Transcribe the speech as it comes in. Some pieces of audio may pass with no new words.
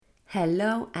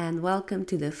Hello and welcome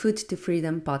to the Food to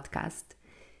Freedom podcast.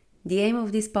 The aim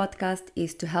of this podcast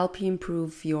is to help you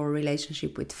improve your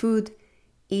relationship with food,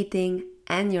 eating,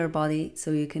 and your body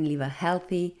so you can live a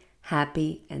healthy,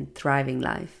 happy, and thriving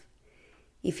life.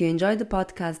 If you enjoyed the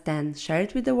podcast, then share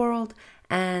it with the world.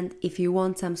 And if you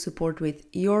want some support with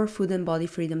your food and body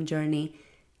freedom journey,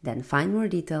 then find more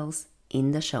details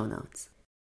in the show notes.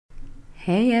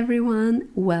 Hey everyone,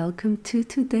 welcome to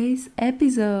today's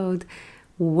episode.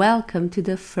 Welcome to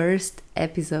the first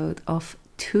episode of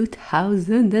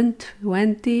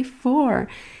 2024.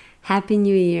 Happy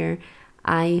New Year.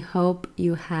 I hope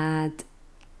you had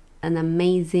an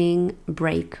amazing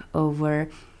break over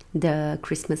the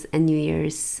Christmas and New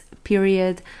Year's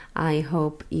period. I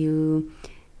hope you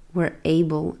were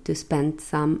able to spend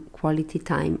some quality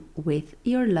time with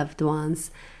your loved ones.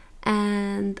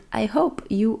 And I hope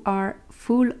you are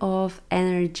full of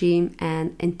energy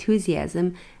and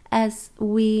enthusiasm as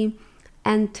we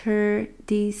enter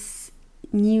this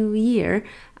new year.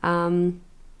 I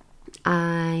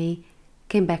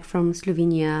came back from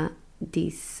Slovenia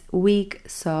this week,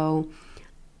 so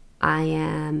I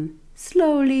am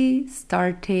slowly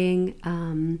starting,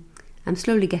 I'm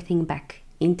slowly getting back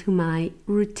into my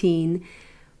routine,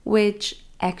 which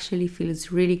actually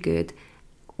feels really good.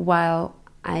 While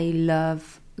I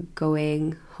love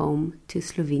going home to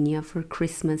Slovenia for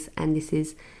Christmas, and this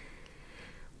is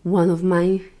one of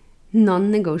my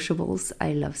non-negotiables.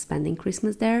 I love spending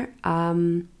Christmas there.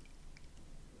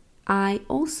 I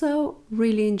also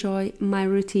really enjoy my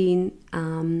routine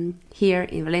here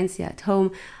in Valencia at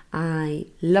home. I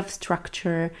love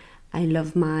structure. I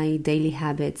love my daily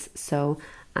habits. So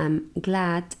I'm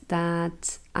glad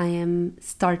that I'm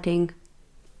starting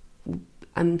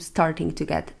to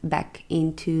get back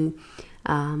into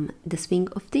the swing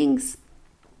of things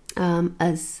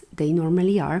as they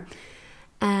normally are.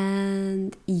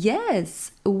 And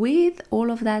yes, with all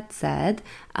of that said,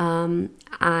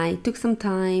 I took some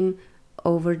time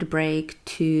over the break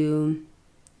to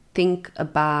think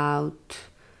about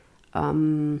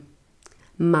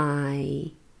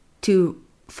to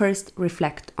first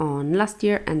reflect on last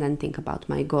year and then think about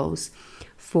my goals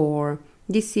for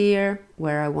this year,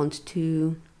 where I want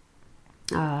to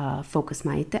focus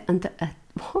my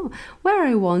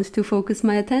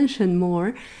attention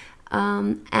more.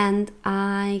 And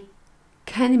I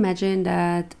can imagine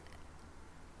that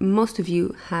most of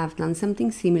you have done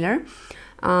something similar.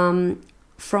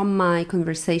 From my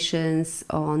conversations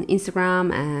on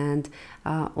Instagram and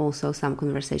also some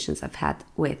conversations I've had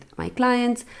with my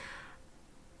clients,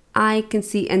 I can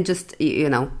see, and just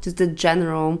the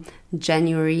general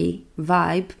January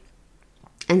vibe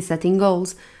and setting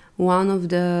goals, one of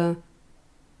the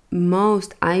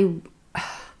most, I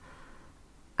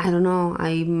don't know,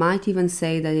 I might even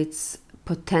say that it's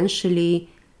potentially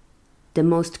the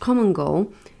most common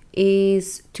goal,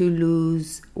 is to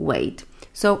lose weight.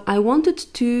 So I wanted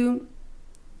to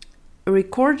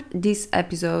record this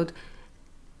episode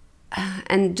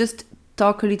and just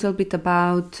talk a little bit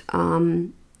about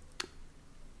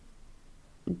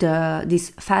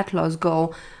this fat loss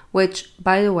goal, which,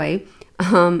 by the way,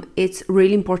 it's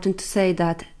really important to say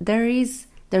that there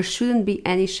shouldn't be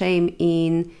any shame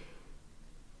in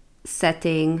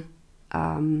setting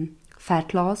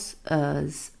fat loss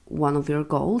as one of your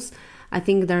goals. I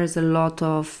think there's a lot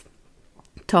of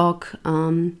talk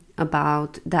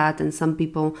about that, and some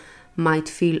people might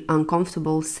feel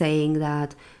uncomfortable saying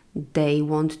that they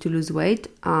want to lose weight.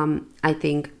 I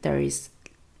think there is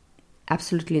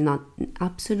absolutely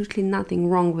nothing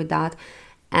wrong with that.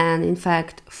 And in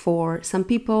fact, for some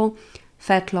people,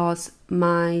 fat loss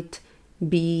might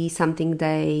be something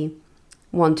they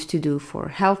want to do for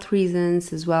health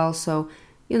reasons as well. So,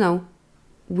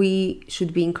 we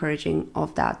should be encouraging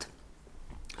of that.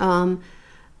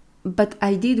 But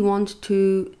I did want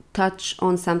to touch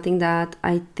on something that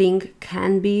I think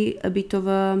can be a bit of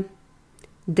a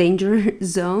danger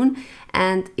zone,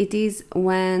 and it is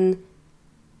when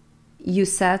you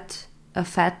set a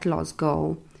fat loss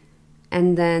goal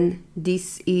and then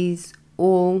this is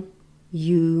all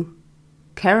you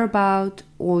care about,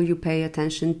 all you pay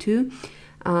attention to,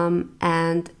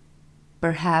 and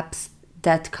perhaps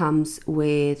that comes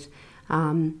with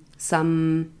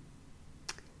some,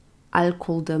 I'll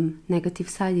call them negative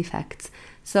side effects.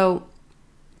 So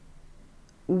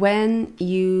when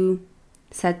you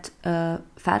set a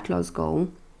fat loss goal,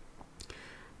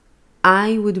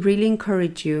 I would really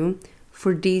encourage you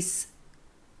for this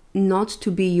not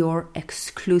to be your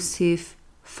exclusive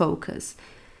focus,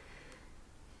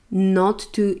 not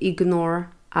to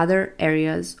ignore other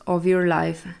areas of your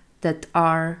life that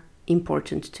are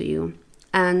important to you.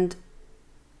 And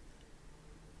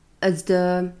as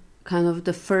the kind of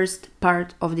the first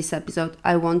part of this episode,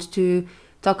 I want to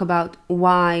talk about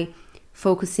why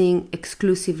focusing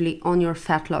exclusively on your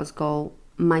fat loss goal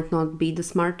might not be the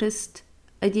smartest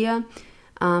idea.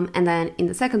 And then in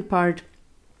the second part,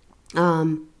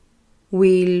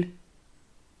 we'll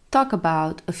talk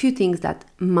about a few things that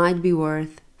might be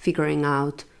worth figuring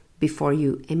out before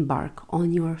you embark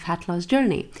on your fat loss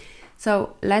journey.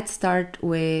 So let's start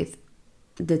with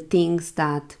the things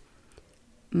that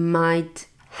might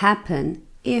happen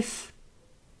if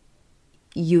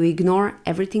you ignore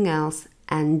everything else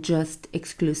and just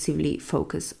exclusively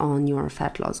focus on your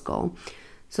fat loss goal.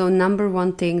 So number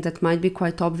one thing that might be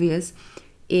quite obvious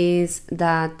is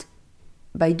that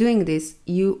by doing this,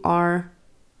 you are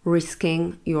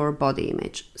risking your body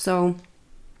image. So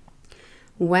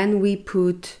when we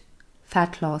put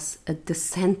fat loss at the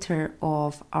center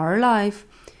of our life,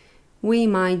 we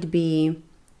might be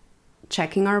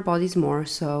checking our bodies more.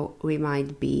 So we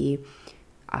might be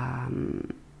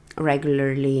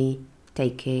regularly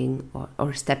taking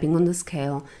or stepping on the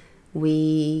scale.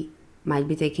 We might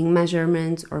be taking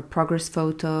measurements or progress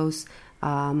photos,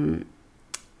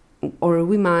 or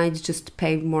we might just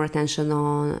pay more attention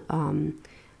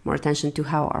to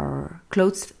how our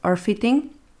clothes are fitting.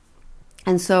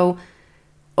 And so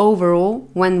overall,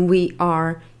 when we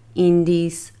are in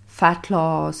this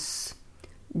on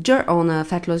a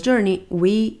fat loss journey,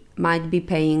 we might be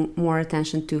paying more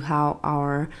attention to how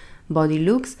our body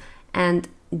looks, and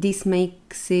this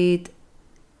makes it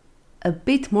a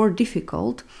bit more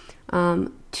difficult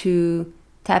to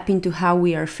tap into how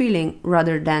we are feeling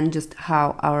rather than just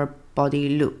how our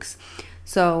body looks.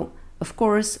 So, of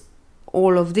course,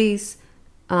 all of this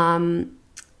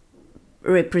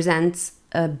represents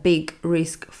a big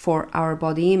risk for our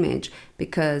body image,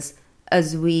 because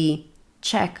as we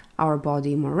check our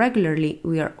body more regularly,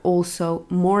 we are also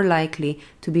more likely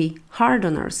to be hard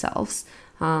on ourselves,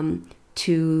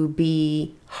 to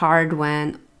be hard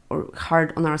on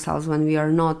ourselves when we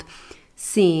are not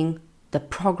seeing the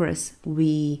progress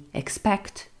we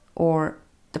expect, or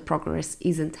the progress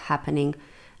isn't happening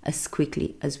as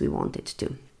quickly as we want it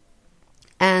to.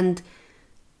 And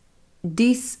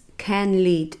this can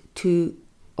lead to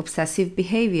obsessive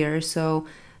behavior. So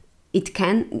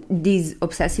these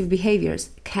obsessive behaviors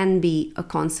can be a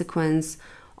consequence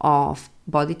of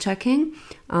body checking,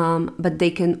 but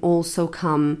they can also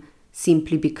come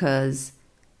simply because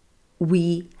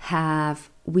we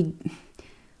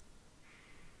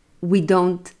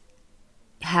don't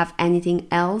have anything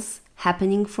else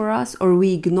happening for us, or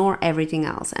we ignore everything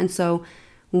else. And so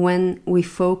when we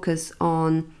focus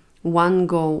on one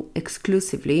goal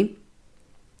exclusively,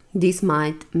 this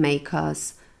might make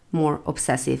us more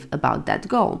obsessive about that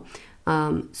goal.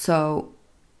 So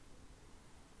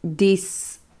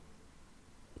this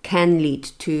can lead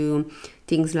to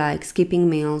things like skipping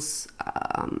meals,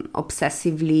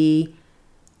 obsessively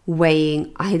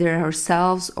weighing either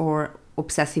ourselves or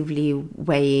obsessively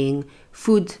weighing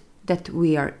food that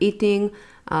we are eating.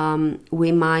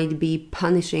 We might be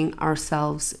punishing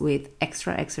ourselves with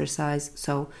extra exercise.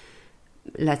 So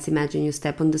let's imagine you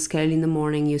step on the scale in the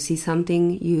morning, you see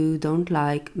something you don't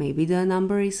like, maybe the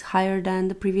number is higher than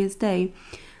the previous day,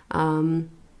 and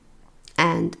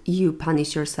you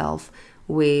punish yourself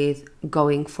with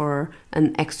going for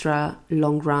an extra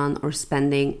long run or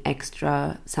spending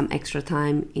some extra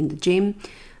time in the gym.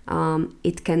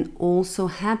 It can also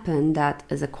happen that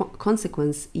as a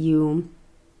consequence, you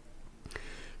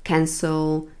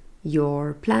cancel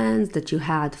your plans that you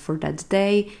had for that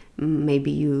day.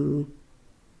 Maybe you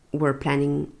were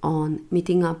planning on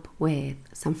meeting up with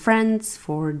some friends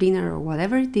for dinner or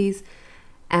whatever it is,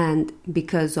 and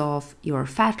because of your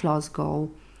fat loss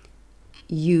goal,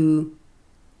 you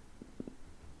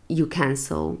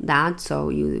cancel that. So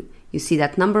you see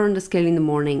that number on the scale in the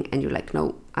morning and you're like,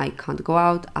 no, I can't go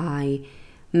out, I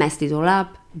messed it all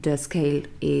up, the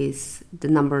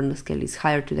number on the scale is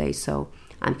higher today, so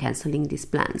I'm canceling these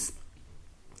plans.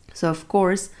 So of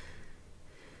course,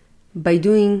 by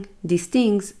doing these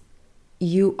things,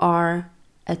 you are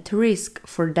at risk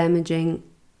for damaging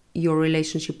your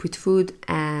relationship with food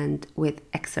and with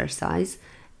exercise,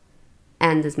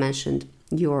 and as mentioned,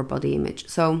 your body image.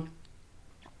 So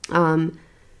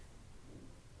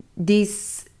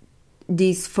this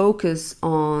focus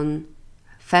on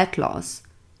fat loss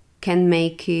can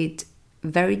make it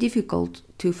very difficult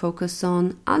to focus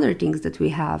on other things that we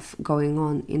have going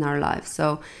on in our lives.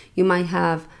 So you might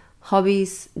have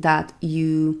hobbies that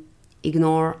you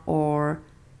ignore, or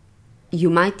you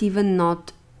might even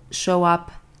not show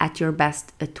up at your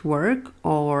best at work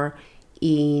or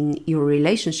in your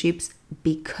relationships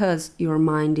because your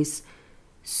mind is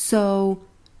so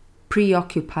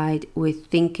preoccupied with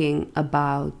thinking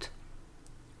about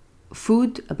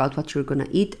food, about what you're gonna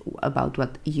eat, about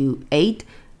what you ate.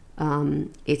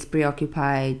 It's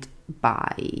preoccupied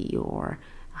by your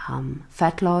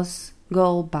fat loss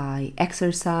goal, by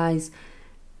exercise,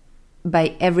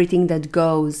 by everything that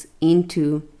goes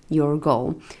into your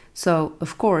goal. So,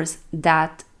 of course,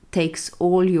 that takes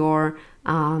all your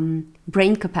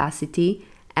brain capacity,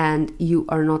 and you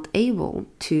are not able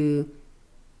to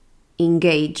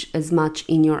engage as much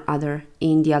in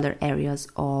the other areas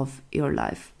of your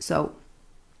life. So,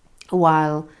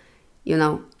 while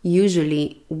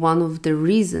usually one of the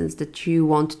reasons that you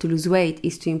want to lose weight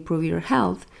is to improve your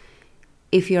health,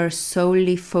 if you are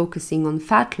solely focusing on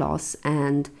fat loss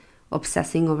and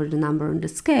obsessing over the number on the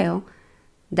scale,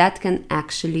 that can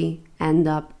actually end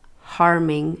up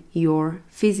harming your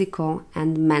physical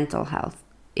and mental health.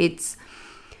 It's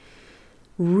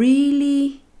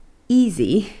really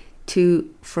easy to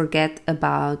forget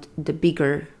about the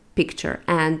bigger picture,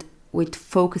 and with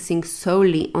focusing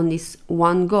solely on this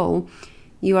one goal,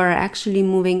 you are actually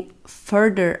moving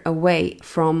further away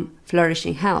from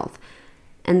flourishing health.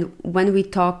 And when we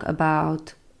talk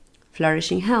about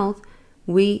flourishing health,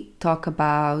 we talk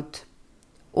about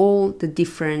all the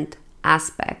different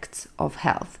aspects of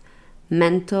health: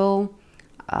 mental,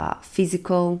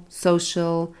 physical,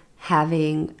 social,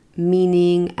 having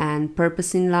meaning and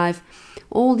purpose in life.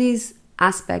 All these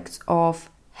aspects of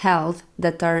health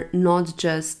that are not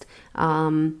just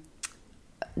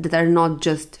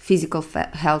physical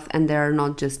health, and they are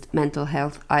not just mental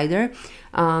health either.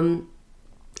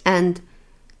 And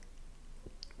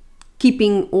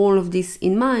keeping all of this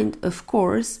in mind, of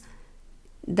course,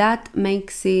 that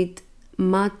makes the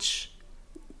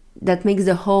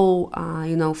whole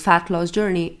fat loss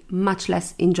journey much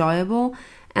less enjoyable,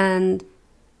 and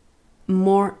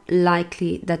more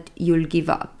likely that you'll give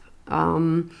up.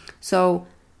 So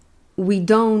we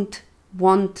don't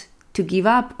want to give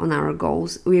up on our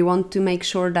goals. We want to make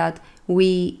sure that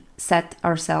we set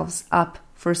ourselves up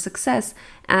for success,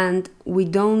 and we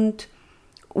don't,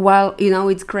 while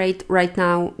it's great right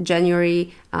now,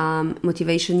 January,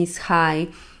 motivation is high,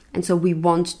 and so we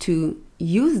want to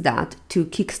use that to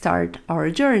kickstart our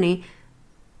journey,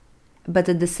 but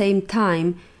at the same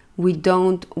time we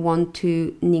don't want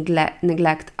to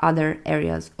neglect other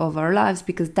areas of our lives,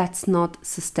 because that's not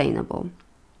sustainable.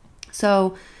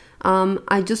 So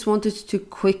I just wanted to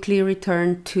quickly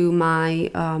return to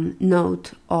my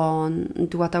note on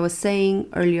what I was saying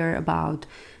earlier about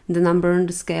the number on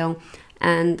the scale.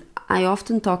 And I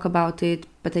often talk about it,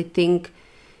 but I think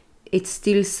it's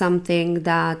still something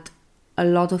that a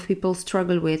lot of people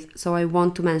struggle with. So I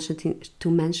want to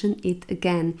mention it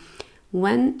again.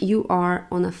 When you are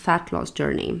on a fat loss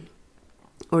journey,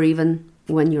 or even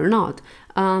when you're not,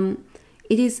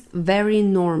 it is very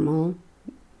normal.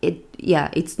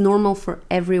 It's normal for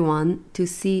everyone to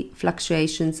see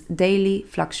daily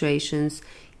fluctuations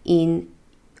in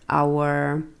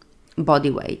our body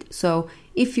weight. So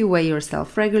if you weigh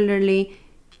yourself regularly,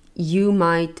 you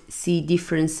might see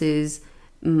differences,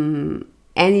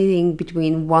 anything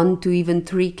between 1 to even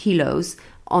 3 kilos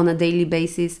on a daily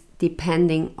basis,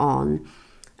 depending on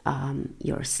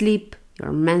your sleep,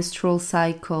 your menstrual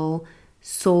cycle,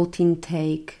 salt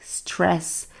intake,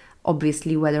 stress,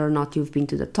 obviously whether or not you've been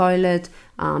to the toilet,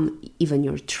 even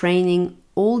your training.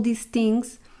 All these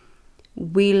things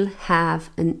will have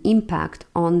an impact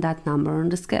on that number on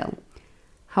the scale.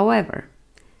 However,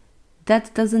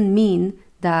 that doesn't mean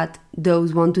that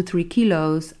those 1 to 3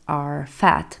 kilos are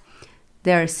fat.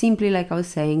 They are simply, like I was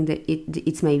saying, that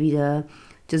it's maybe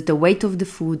just the weight of the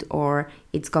food, or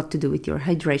it's got to do with your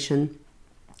hydration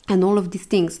and all of these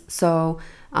things. So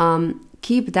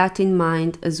keep that in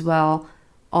mind as well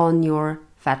on your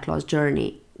fat loss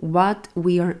journey. What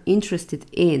we are interested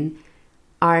in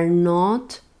are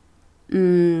not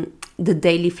the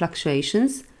daily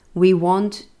fluctuations. We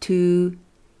want to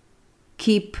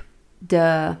keep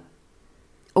the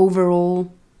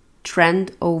overall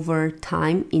trend over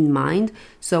time in mind.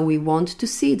 So we want to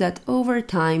see that over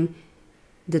time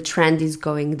the trend is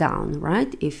going down,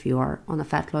 right? If you are on a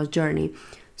fat loss journey.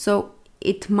 So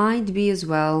it might be as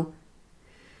well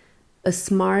a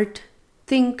smart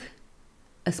thing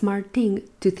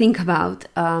to think about,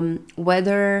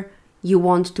 whether you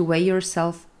want to weigh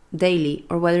yourself daily,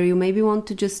 or whether you maybe want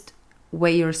to just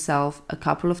weigh yourself a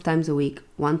couple of times a week,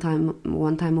 one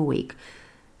time a week.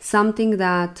 Something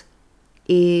that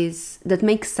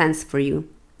makes sense for you,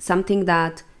 something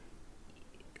that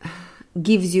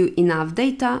gives you enough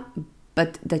data,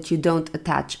 but that you don't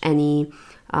attach any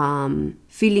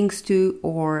feelings to,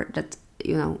 or that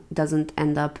doesn't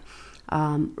end up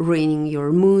ruining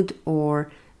your mood, or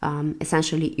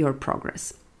essentially your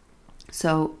progress.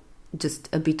 So just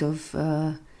a bit of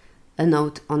a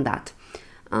note on that.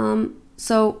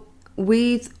 So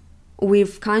we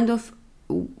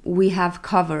have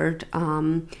covered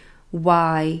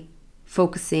why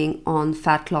focusing on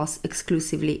fat loss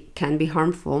exclusively can be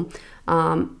harmful.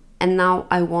 And now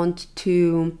I want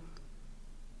to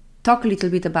talk a little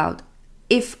bit about,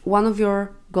 if one of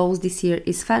your goals this year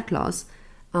is fat loss,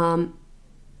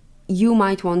 you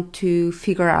might want to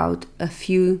figure out a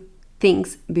few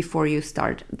things before you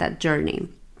start that journey.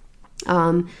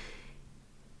 And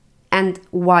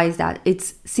why is that?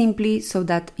 It's simply so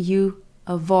that you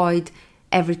avoid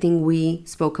everything we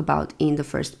spoke about in the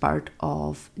first part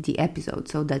of the episode,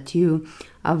 so that you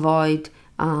avoid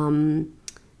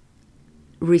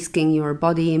risking your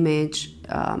body image,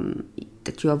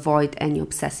 that you avoid any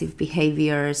obsessive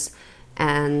behaviors,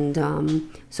 and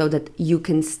so that you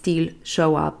can still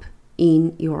show up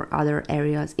in the other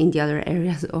areas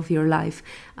of your life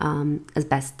as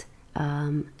best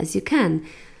as you can.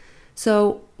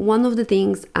 So one of the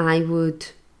things I would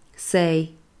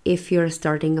say, if you're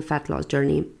starting a fat loss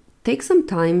journey, take some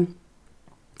time,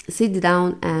 sit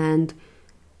down and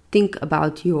think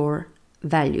about your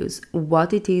values,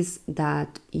 what it is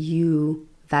that you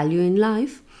value in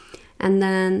life, and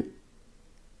then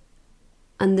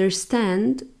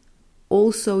understand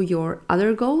also your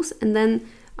other goals, and then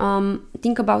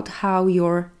think about how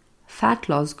your fat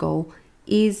loss goal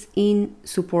is in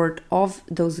support of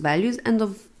those values and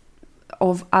of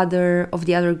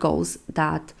the other goals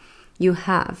that you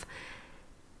have.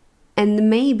 And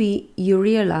maybe you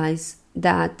realize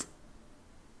that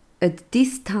at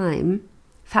this time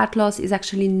fat loss is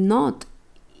actually not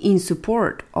in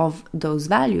support of those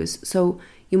values, so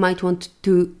you might want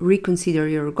to reconsider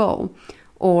your goal.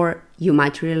 Or you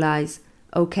might realize,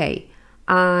 okay,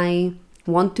 I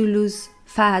want to lose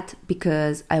fat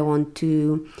because I want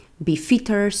to be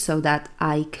fitter so that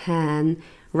I can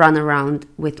run around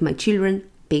with my children,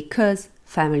 because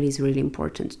family is really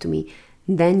important to me.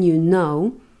 Then you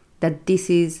know that this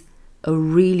is a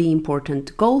really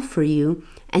important goal for you,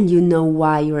 and you know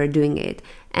why you are doing it.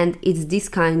 And it's this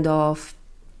kind of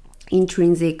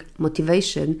intrinsic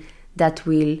motivation that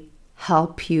will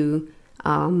help you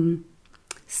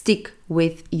stick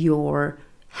with your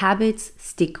habits,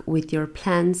 stick with your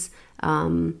plans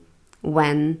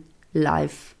when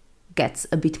life gets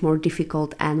a bit more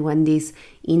difficult and when this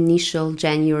initial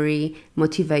January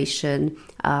motivation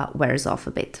wears off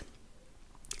a bit.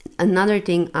 Another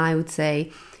thing I would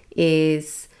say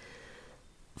is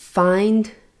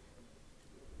find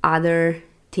other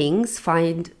things,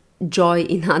 find joy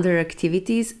in other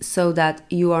activities, so that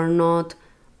you are not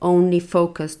only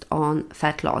focused on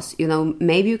fat loss.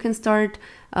 Maybe you can start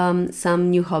some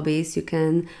new hobbies, you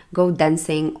can go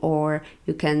dancing, or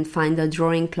you can find a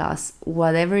drawing class,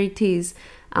 whatever it is.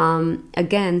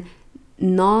 Again,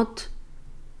 not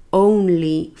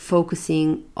only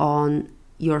focusing on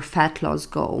your fat loss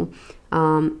goal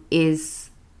is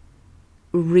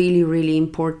really, really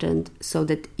important, so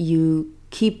that you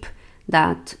keep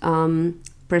that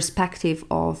perspective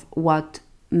of what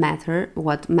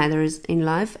matters in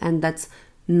life, and that's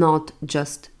not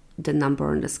just the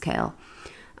number on the scale.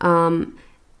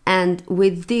 And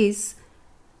with this,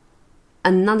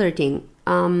 another thing,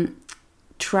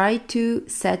 try to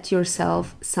set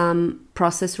yourself some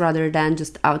process rather than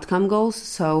just outcome goals.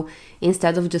 So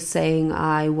instead of just saying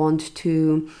I want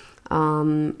to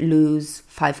lose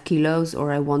 5 kilos,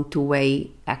 or I want to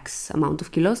weigh X amount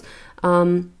of kilos,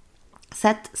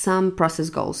 set some process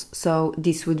goals. So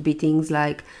this would be things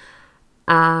like,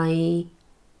 I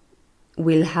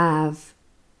will have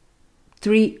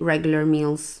 3 regular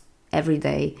meals every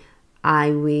day.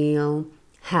 I will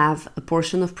have a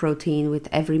portion of protein with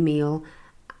every meal.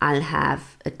 I'll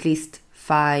have at least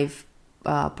 5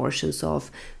 portions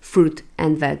of fruit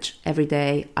and veg every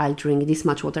day. I'll drink this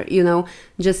much water.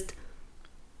 Just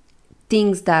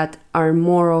things that are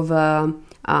more of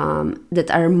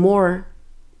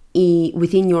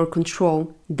within your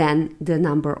control than the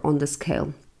number on the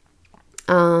scale.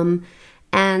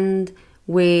 And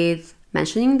with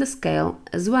mentioning the scale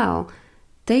as well,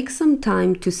 take some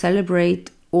time to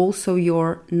celebrate also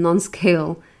your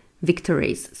non-scale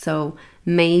victories. So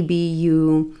maybe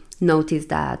you notice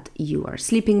that you are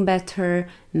sleeping better,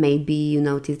 maybe you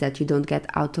notice that you don't get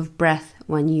out of breath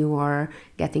when you are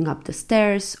getting up the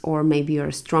stairs, or maybe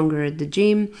you're stronger at the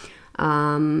gym,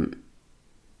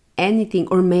 anything,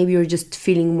 or maybe you're just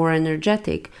feeling more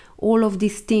energetic. All of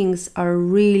these things are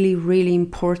really, really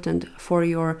important for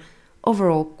your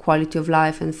overall quality of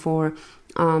life and for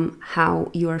how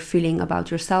you are feeling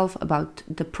about yourself, about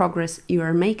the progress you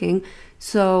are making.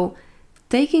 So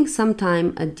taking some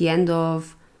time at the end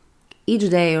of each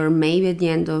day, or maybe at the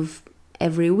end of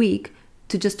every week,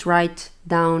 to just write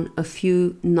down a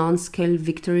few non-scale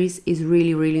victories is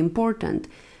really, really important.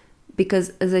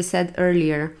 Because as I said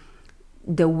earlier,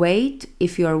 the weight,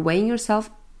 if you are weighing yourself,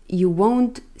 you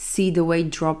won't see the weight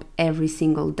drop every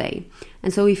single day.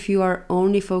 And so if you are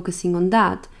only focusing on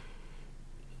that,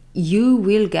 you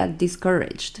will get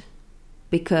discouraged,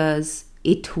 because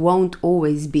it won't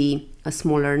always be a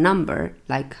smaller number.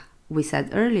 Like we said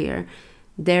earlier,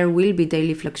 there will be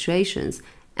daily fluctuations.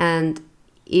 And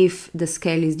if the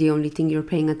scale is the only thing you're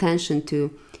paying attention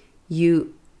to,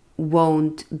 you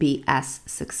won't be as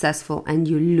successful and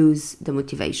you lose the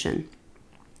motivation.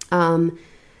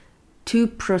 To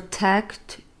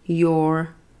protect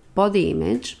your body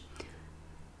image,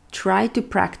 try to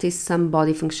practice some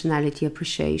body functionality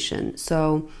appreciation.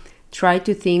 So try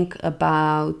to think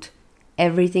about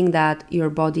everything that your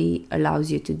body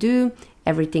allows you to do,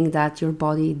 everything that your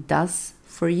body does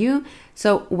for you.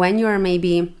 So when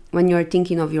you're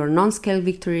thinking of your non-scale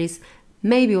victories,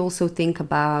 maybe also think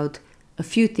about a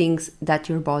few things that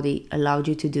your body allowed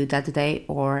you to do that day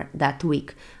or that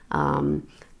week.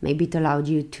 Maybe it allowed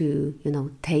you to,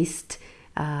 taste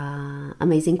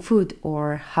amazing food,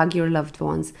 or hug your loved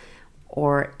ones,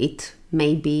 or it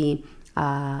maybe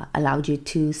allowed you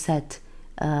to set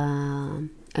a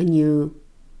new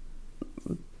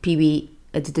PB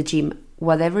at the gym.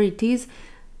 Whatever it is,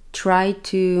 try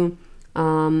to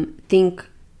think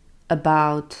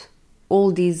about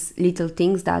all these little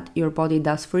things that your body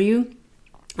does for you,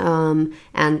 and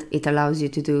it allows you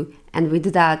to do. And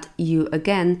with that, you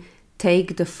again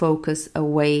take the focus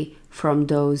away from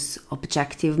those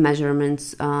objective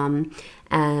measurements,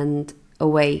 and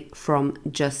away from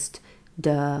just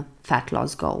the fat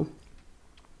loss goal.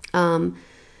 I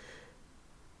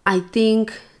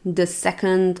think the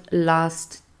second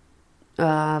last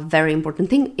very important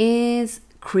thing is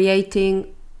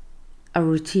creating a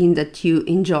routine that you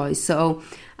enjoy. So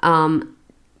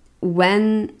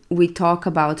when we talk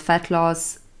about fat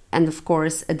loss, and of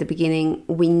course at the beginning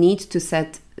we need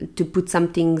to put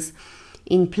some things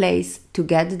in place to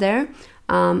get there,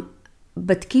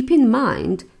 but keep in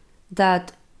mind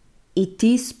that it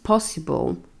is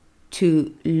possible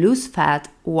to lose fat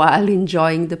while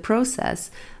enjoying the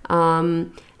process.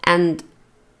 And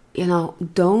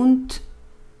don't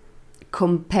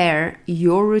compare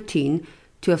your routine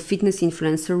to a fitness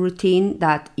influencer routine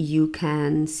that you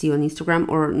can see on Instagram,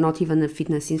 or not even a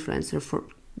fitness influencer.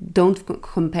 Don't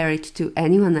compare it to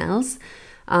anyone else.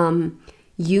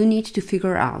 You need to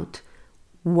figure out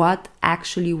what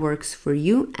actually works for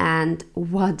you and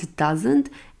what doesn't,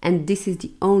 and this is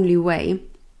the only way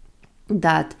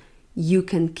that you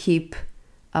can keep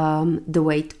the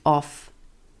weight off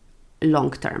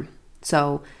long term.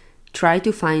 So try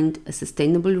to find a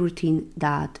sustainable routine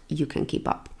that you can keep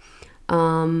up.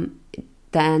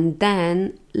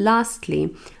 Then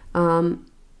lastly,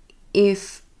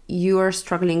 if you are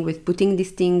struggling with putting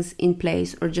these things in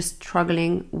place, or just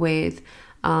struggling with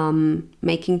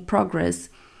making progress,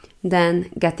 then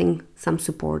getting some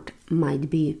support might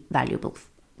be valuable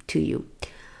to you.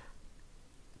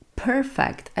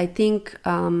 Perfect. I think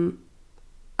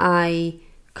I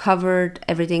covered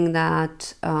everything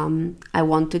that I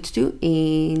wanted to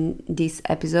in this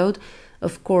episode.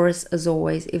 Of course, as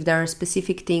always, if there are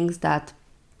specific things that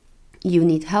you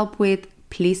need help with,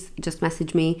 please just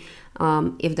message me.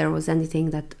 If there was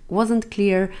anything that wasn't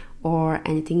clear, or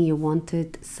anything you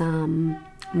wanted some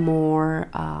more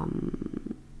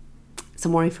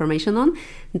information on,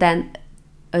 then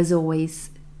as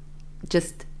always,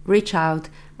 just reach out.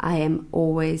 I am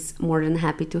always more than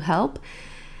happy to help.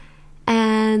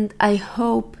 And I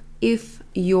hope, if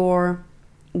your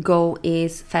goal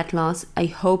is fat loss, I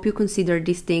hope you consider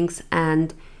these things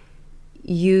and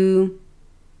you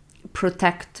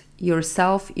protect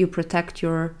yourself, you protect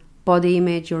your body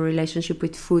image, your relationship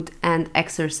with food and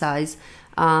exercise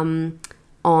on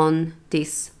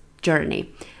this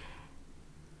journey.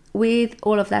 With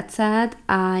all of that said,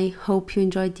 I hope you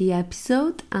enjoyed the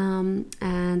episode,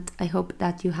 and I hope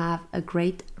that you have a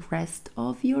great rest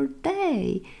of your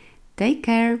day. Take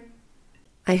care.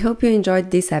 I hope you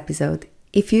enjoyed this episode.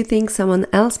 If you think someone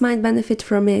else might benefit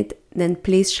from it, then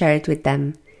please share it with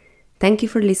them. Thank you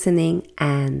for listening,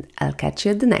 and I'll catch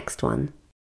you at the next one.